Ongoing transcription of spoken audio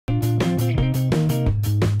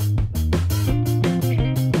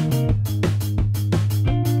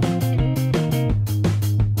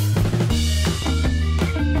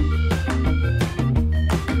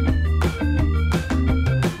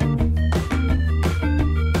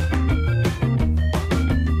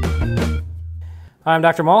I'm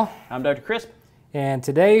Dr. Moll. I'm Dr. Crisp. And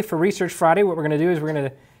today for Research Friday, what we're going to do is we're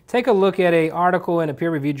going to take a look at an article in a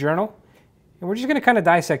peer-reviewed journal, and we're just going to kind of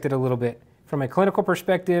dissect it a little bit from a clinical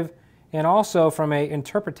perspective and also from an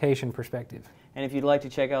interpretation perspective. And if you'd like to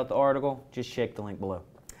check out the article, just check the link below.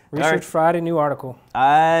 Research Friday, new article.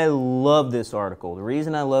 I love this article. The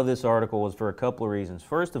reason I love this article is for a couple of reasons.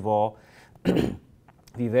 First of all, if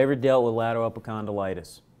you've ever dealt with lateral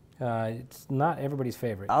epicondylitis, it's not everybody's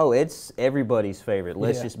favorite. Oh, it's everybody's favorite.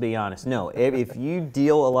 Let's just be honest. No, if you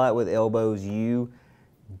deal a lot with elbows, you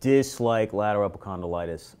dislike lateral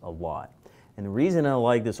epicondylitis a lot. And the reason I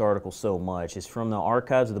like this article so much is from the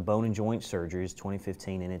Archives of the Bone and Joint Surgeries,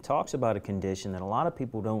 2015, and it talks about a condition that a lot of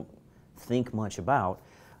people don't think much about,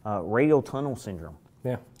 radial tunnel syndrome.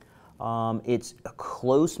 Yeah. It's a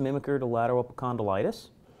close mimicker to lateral epicondylitis,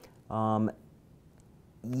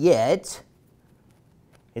 yet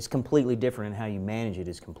it's completely different, and how you manage it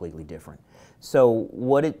is completely different. So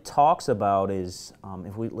what it talks about is,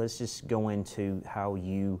 let's just go into how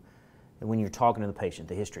when you're talking to the patient,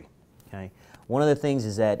 the history. Okay. One of the things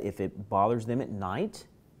is that if it bothers them at night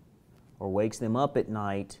or wakes them up at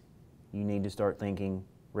night, you need to start thinking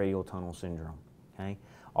radial tunnel syndrome. Okay.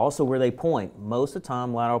 Also, where they point, most of the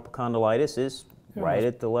time lateral epicondylitis is right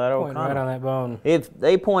at the lateral condyle. Right on that bone. If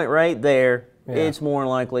they point right there, it's more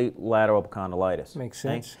likely lateral epicondylitis. Makes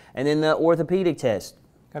sense. Okay? And then the orthopedic test.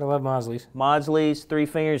 Gotta love Mausley's. Mausley's, 3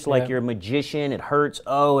 fingers, like you're a magician. It hurts.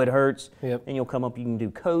 Oh, it hurts. Yep. And you'll come up, you can do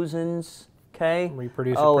Cosen's. Okay.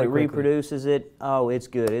 Reproduce it Oh, it pretty quickly. reproduces it. Oh, it's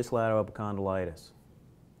good. It's lateral epicondylitis.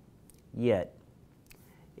 Yet,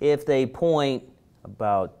 if they point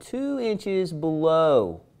about 2 inches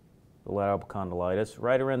below the lateral epicondylitis,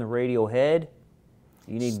 right around the radial head,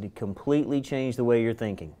 you need to completely change the way you're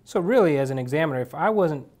thinking. So really, as an examiner, if I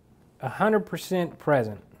wasn't 100%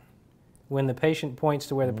 present when the patient points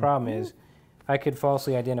to where the problem is, I could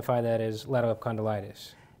falsely identify that as lateral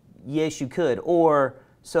epicondylitis. Yes, you could. Or,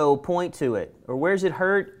 so point to it. Or where's it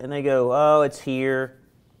hurt? And they go, oh, it's here.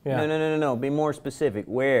 Yeah. No. Be more specific.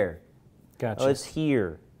 Where? Gotcha. Oh, it's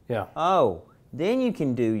here. Yeah. Oh, then you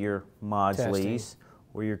can do your Mausley's Testing.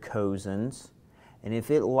 or your Cosen's. And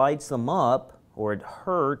if it lights them up or it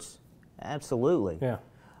hurts, absolutely. Yeah.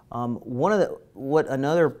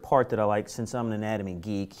 Another part that I like, since I'm an anatomy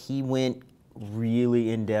geek, he went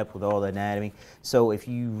really in depth with all the anatomy. So if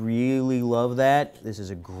you really love that, this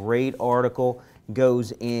is a great article.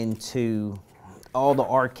 Goes into all the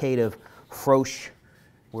arcade of Frosch,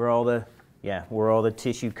 where all the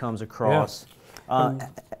tissue comes across. Yeah.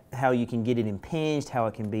 How you can get it impinged, how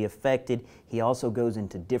it can be affected. He also goes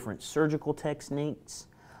into different surgical techniques.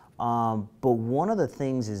 But one of the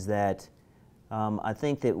things is that I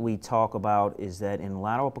think that we talk about is that in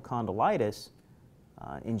lateral epicondylitis,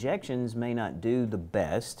 injections may not do the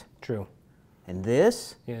best. True. And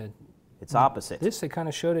this, it's opposite. This, they kind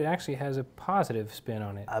of showed it actually has a positive spin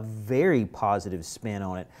on it. A very positive spin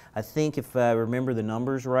on it. I think if I remember the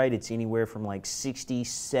numbers right, it's anywhere from like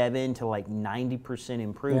 67 to like 90%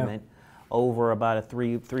 improvement over about a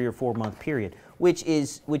three or 4 month period, which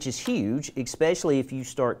is huge, especially if you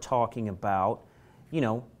start talking about,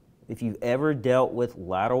 if you've ever dealt with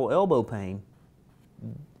lateral elbow pain,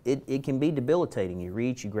 it can be debilitating. You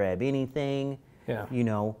reach, you grab anything,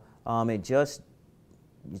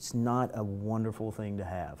 it's not a wonderful thing to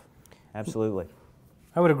have. Absolutely.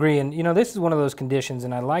 I would agree, and this is one of those conditions,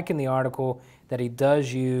 and I like in the article that he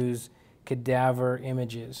does use cadaver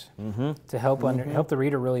images to help help the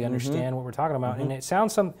reader really understand what we're talking about. And it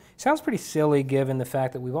sounds pretty silly given the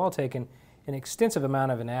fact that we've all taken an extensive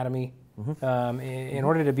amount of anatomy in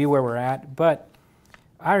order to be where we're at. But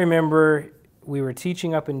I remember we were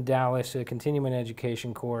teaching up in Dallas a continuing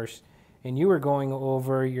education course, and you were going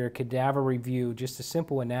over your cadaver review, just a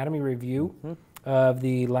simple anatomy review of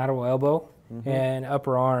the lateral elbow and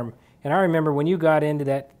upper arm. And I remember when you got into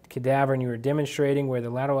that cadaver and you were demonstrating where the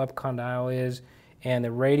lateral epicondyle is and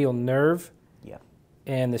the radial nerve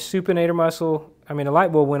and the supinator muscle. I mean, a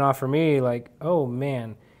light bulb went off for me like, oh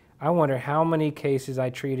man, I wonder how many cases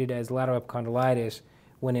I treated as lateral epicondylitis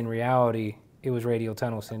when in reality it was radial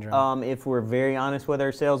tunnel syndrome. If we're very honest with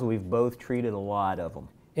ourselves, we've both treated a lot of them.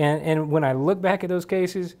 And when I look back at those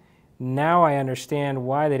cases, now I understand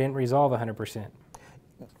why they didn't resolve 100%.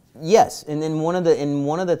 Yes, and then one of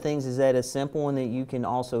the things is that a simple one that you can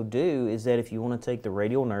also do is that if you want to take the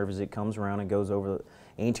radial nerve as it comes around and goes over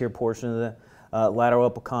the anterior portion of the lateral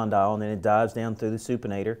epicondyle, and then it dives down through the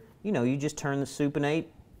supinator, you just turn the supinate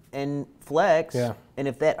and flex, and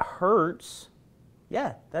if that hurts,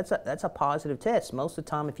 that's a positive test. Most of the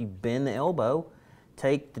time, if you bend the elbow,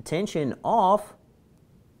 take the tension off,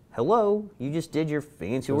 hello, you just did your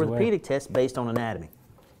fancy orthopedic test based on anatomy.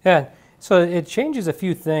 Yeah, so it changes a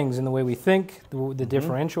few things in the way we think, the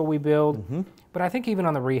differential we build, but I think even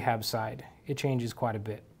on the rehab side, it changes quite a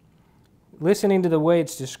bit. Listening to the way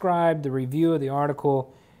it's described, the review of the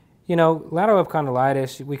article, you know, lateral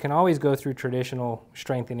epicondylitis, we can always go through traditional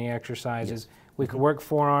strengthening exercises. Yes. We can work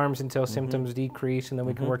forearms until symptoms decrease, and then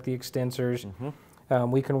we can work the extensors.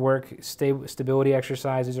 We can work stability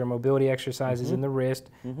exercises or mobility exercises in the wrist.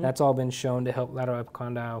 That's all been shown to help lateral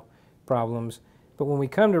epicondyle problems. But when we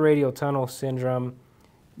come to radial tunnel syndrome,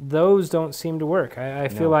 those don't seem to work. I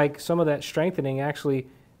feel like some of that strengthening actually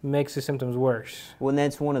makes the symptoms worse. Well, and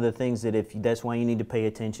that's one of the things that that's why you need to pay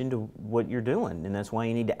attention to what you're doing, and that's why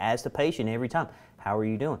you need to ask the patient every time, how are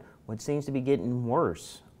you doing? What seems to be getting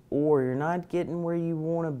worse? Or you're not getting where you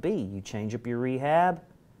want to be. You change up your rehab,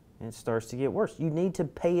 and it starts to get worse. You need to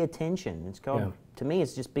pay attention. It's called, to me,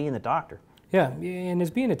 it's just being the doctor. Yeah, and it's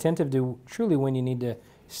being attentive to truly when you need to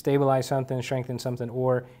stabilize something, strengthen something,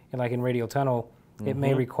 or like in radial tunnel, it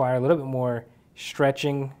may require a little bit more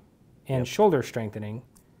stretching and shoulder strengthening.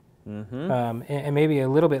 And maybe a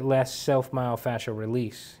little bit less self-myofascial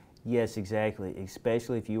release. Yes, exactly,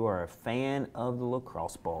 especially if you are a fan of the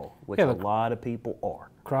lacrosse ball, which a lot of people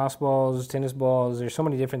are. Cross balls, tennis balls, there's so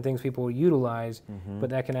many different things people utilize,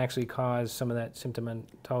 but that can actually cause some of that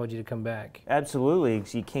symptomatology to come back. Absolutely,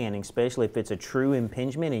 you can, especially if it's a true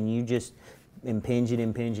impingement and you just impinge it,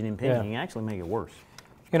 and you actually make it worse.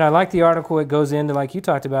 And I like the article. It goes into, like you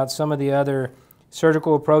talked about, some of the other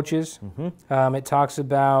surgical approaches. It talks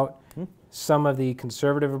about some of the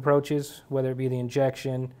conservative approaches, whether it be the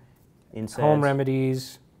injection, home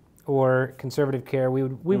remedies, or conservative care. We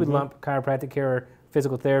would lump chiropractic care or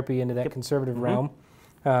physical therapy into that conservative realm.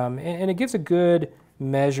 And it gives a good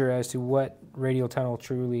measure as to what radial tunnel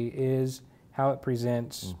truly is, how it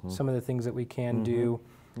presents, some of the things that we can do.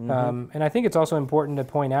 And I think it's also important to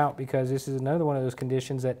point out, because this is another one of those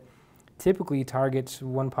conditions that typically targets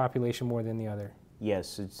one population more than the other.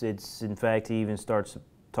 Yes, it's in fact, he even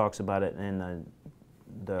talks about it in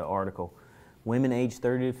the article. Women aged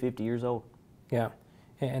 30 to 50 years old. Yeah,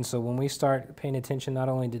 and so when we start paying attention not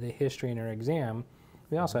only to the history in our exam,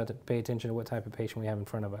 we also have to pay attention to what type of patient we have in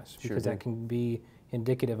front of us, because that can be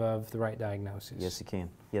indicative of the right diagnosis. Yes, it can.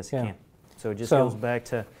 Yes, it can. So it just goes back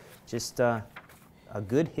to just a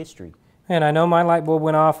good history. And I know my light bulb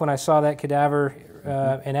went off when I saw that cadaver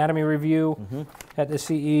anatomy review at the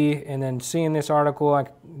CE, and then seeing this article, I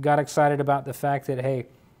got excited about the fact that, hey,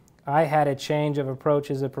 I had a change of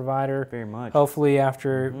approach as a provider. Very much. Hopefully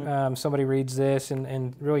after somebody reads this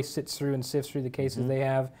and really sits through and sifts through the cases they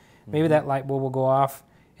have, maybe that light bulb will go off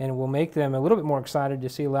and will make them a little bit more excited to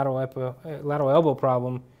see a lateral elbow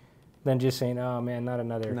problem than just saying, oh man, not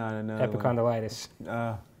another epicondylitis.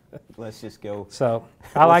 Let's just go. So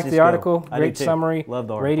I like the article. Great summary. Love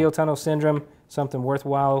the article. Radial tunnel syndrome, something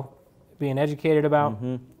worthwhile being educated about,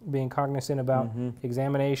 being cognizant about,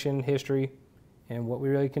 examination, history, and what we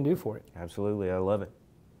really can do for it. Absolutely. I love it.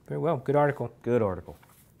 Very well. Good article. Good article.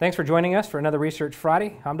 Thanks for joining us for another Research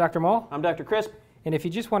Friday. I'm Dr. Moll. I'm Dr. Crisp. And if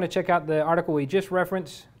you just want to check out the article we just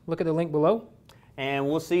referenced, look at the link below. And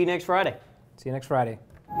we'll see you next Friday. See you next Friday.